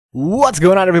What's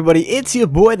going on, everybody? It's your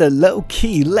boy, the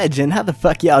Low-Key Legend. How the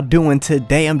fuck y'all doing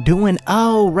today? I'm doing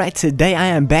alright. Today I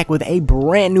am back with a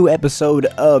brand new episode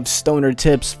of Stoner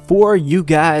Tips for you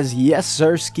guys. Yes,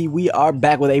 sirski, we are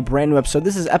back with a brand new episode.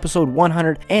 This is episode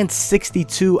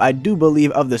 162, I do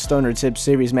believe, of the Stoner Tips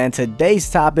series, man. Today's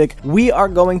topic, we are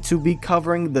going to be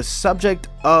covering the subject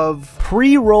of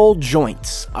pre-roll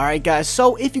joints. Alright, guys,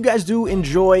 so if you guys do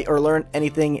enjoy or learn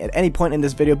anything at any point in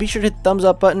this video, be sure to hit the thumbs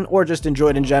up button or just enjoy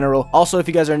it in general. Also, if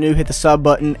you guys are new, hit the sub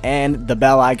button and the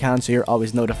bell icon so you're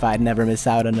always notified, never miss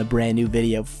out on a brand new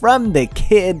video from the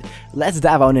kid. Let's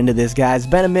dive on into this, guys.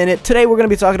 Been a minute. Today we're going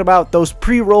to be talking about those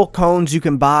pre-roll cones you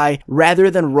can buy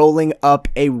rather than rolling up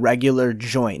a regular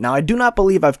joint. Now, I do not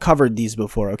believe I've covered these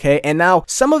before, okay? And now,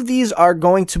 some of these are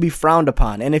going to be frowned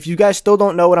upon. And if you guys still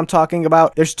don't know what I'm talking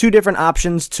about, there's two different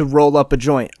options to roll up a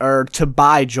joint, or to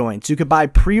buy joints. You could buy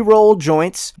pre-roll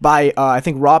joints by, I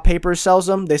think Raw Paper sells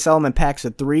them. They sell them in packs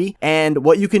of 3. And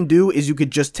what you can do is you could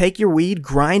just take your weed,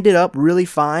 grind it up really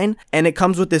fine, and it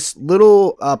comes with this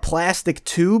little plastic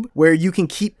tube where you can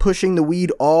keep pushing the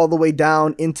weed all the way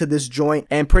down into this joint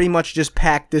and pretty much just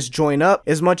pack this joint up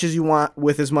as much as you want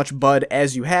with as much bud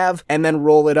as you have, and then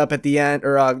roll it up at the end,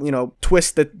 or you know,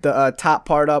 twist the top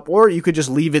part up, or you could just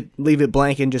leave it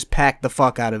blank and just pack the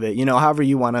fuck out of it. You know, however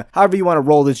you wanna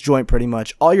roll this joint. Pretty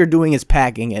much all you're doing is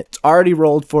packing it. It's already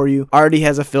rolled for you, already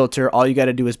has a filter. All you got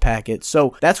to do is pack it.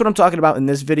 So that's what I'm talking about in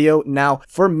this video. Now,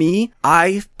 for me,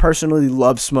 I personally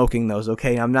love smoking those,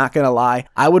 okay? I'm not gonna lie.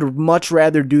 I would much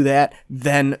rather do that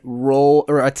than roll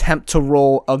or attempt to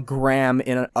roll a gram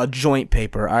in a joint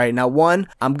paper. All right, now, one,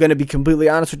 I'm gonna be completely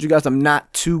honest with you guys. I'm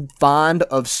not too fond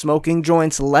of smoking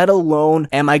joints, let alone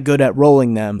am I good at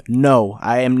rolling them. No,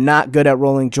 I am not good at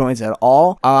rolling joints at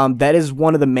all. That is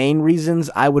one of the main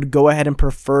reasons I would go ahead and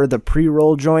prefer the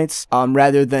pre-roll joints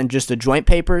rather than just the joint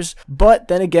papers. But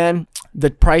then again,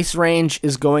 the price range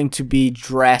is going to be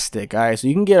drastic. All right, so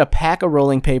you can get a pack of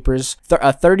rolling papers,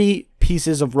 30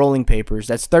 pieces of rolling papers.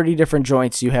 That's 30 different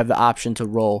joints you have the option to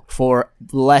roll for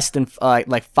less than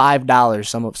like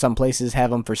 $5. Some places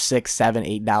have them for $6,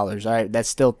 $7, $8. All right, that's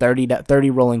still 30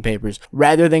 rolling papers.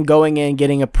 Rather than going in and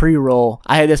getting a pre-roll,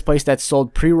 I had this place that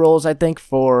sold pre-rolls, I think,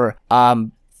 for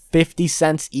 50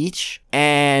 cents each,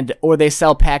 or they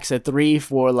sell packs of 3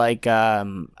 for like I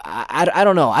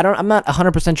don't know. I'm not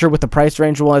 100% sure what the price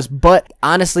range was, but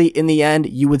honestly, in the end,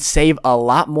 you would save a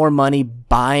lot more money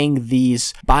buying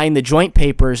the joint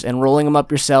papers and rolling them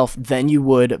up yourself than you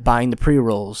would buying the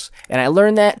pre-rolls. And I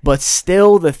learned that, but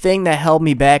still, the thing that held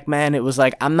me back, man, it was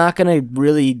like, I'm not gonna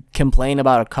really complain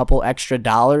about a couple extra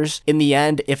dollars. In the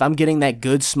end, if I'm getting that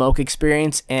good smoke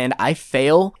experience and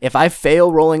if I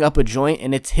fail rolling up a joint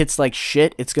and it hits like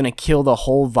shit, it's gonna kill the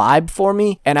whole vibe for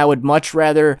me. And I would much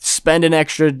rather spend an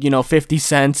extra, 50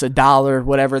 cents, $1,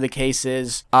 whatever the case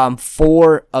is,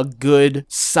 for a good,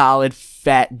 solid,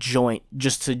 fat joint,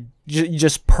 just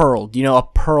pearled, a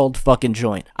pearled fucking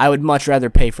joint. I would much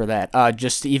rather pay for that,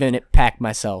 just to even pack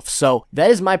myself. So that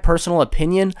is my personal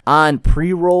opinion on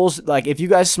pre-rolls. Like, if you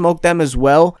guys smoke them as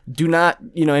well, do not,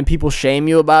 and people shame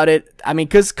you about it. I mean,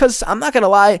 cause I'm not gonna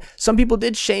lie, some people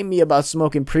did shame me about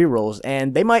smoking pre-rolls,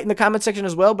 and they might in the comment section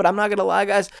as well, but I'm not gonna lie,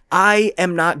 guys, I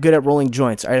am not good at rolling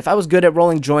joints. All right, if I was good at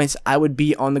rolling joints, I would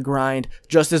be on the grind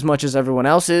just as much as everyone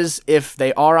else is, if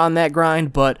they are on that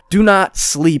grind. But do not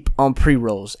sleep on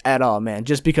pre-rolls at all, man,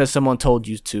 just because someone told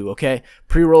you to, okay?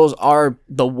 Pre-rolls are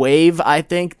the wave, I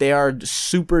think. They are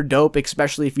super dope,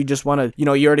 especially if you just want to,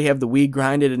 you already have the weed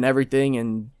grinded and everything,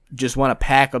 and just want to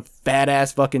pack a fat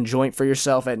ass fucking joint for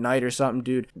yourself at night or something,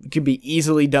 dude. It could be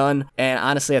easily done, and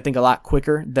honestly, I think a lot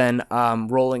quicker than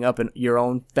rolling up your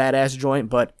own fat ass joint.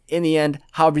 But in the end,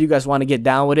 however you guys want to get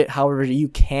down with it, however you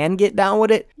can get down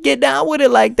with it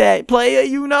like that, playa,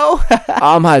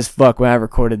 I'm high as fuck when I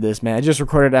recorded this, man. I just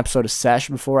recorded an episode of Sesh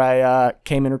before I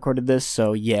came and recorded this,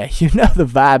 so yeah, the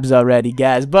vibes already,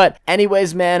 guys. But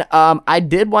anyways, man, I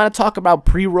did want to talk about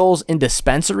pre-rolls in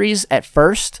dispensaries at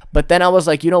first, but then I was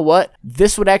like, you know what?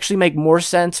 This would actually make more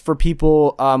sense for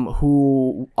people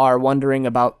who are wondering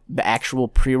about the actual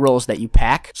pre-rolls that you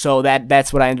pack. So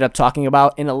that's what I ended up talking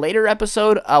about in a later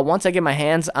episode. Once I get my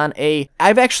hands on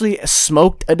I've actually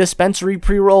smoked a dispensary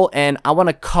pre-roll, and I want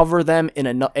to cover them in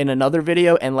another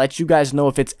video and let you guys know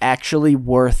if it's actually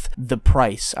worth the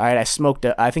price. All right, I smoked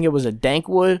I think it was a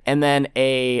Dankwood, and then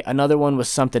another one was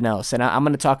something else, and I'm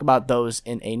going to talk about those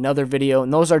in another video.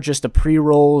 And those are just the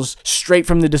pre-rolls straight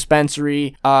from the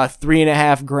dispensary,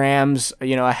 3.5 grams,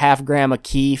 a half gram of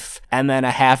keef, and then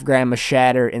a half gram of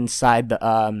shatter inside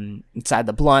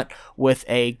the blunt with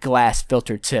a glass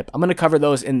filter tip. I'm going to cover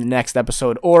those in the next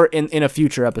episode or in a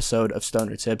future episode of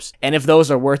Stoner Tips. And if those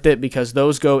are worth it, because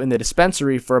those go in the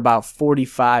dispensary for about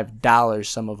 $45,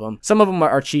 some of them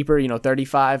are cheaper, you know,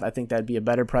 $35. I think that'd be a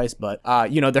better price, but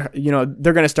you know,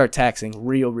 they're gonna start taxing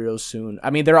real soon. I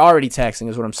mean, they're already taxing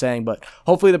is what I'm saying, but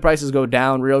hopefully the prices go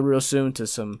down real soon to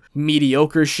some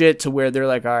mediocre shit, to where they're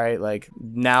like, all right, like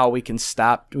now we can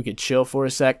stop, we could chill for a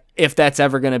sec. If that's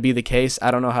ever gonna be the case,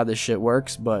 I don't know how this shit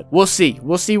works, but we'll see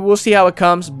how it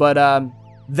comes. But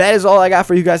that is all I got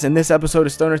for you guys in this episode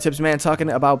of Stoner Tips, man, talking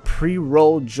about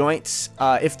pre-roll joints.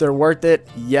 If they're worth it,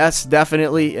 yes,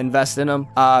 definitely invest in them.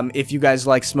 If you guys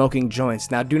like smoking joints.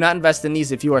 Now, do not invest in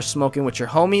these if you are smoking with your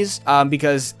homies,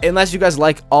 because unless you guys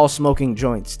like all smoking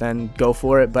joints, then go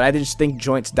for it. But I just think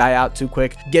joints die out too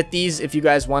quick. Get these if you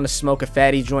guys want to smoke a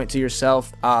fatty joint to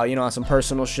yourself, you know, on some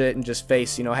personal shit, and just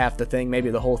face, you know, half the thing, maybe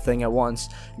the whole thing at once.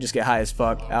 Just get high as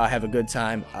fuck, have a good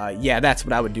time. Yeah, that's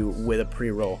what I would do with a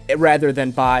pre-roll, rather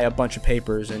than buy a bunch of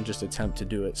papers and just attempt to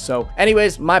do it. So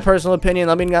anyways, my personal opinion,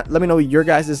 let me know your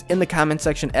guys's in the comment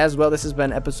section as well. This has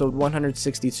been episode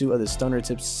 162 of the Stoner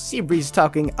Tips series,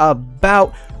 talking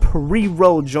about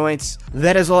pre-roll joints.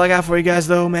 That is all I got for you guys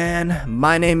though, man.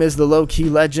 My name is the Low-Key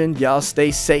Legend. Y'all stay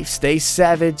safe, stay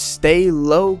savage, stay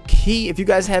low-key. If you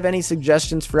guys have any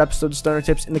suggestions for episodes of Stoner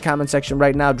Tips in the comment section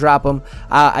right now, drop them.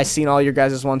 I seen all your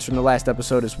guys' ones from the last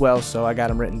episode as well, so I got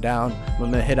them written down.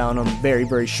 I'm gonna hit on them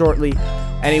very shortly.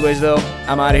 Anyways though,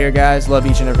 I'm out of here, guys. Love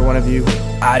each and every one of you.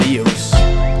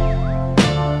 Adios.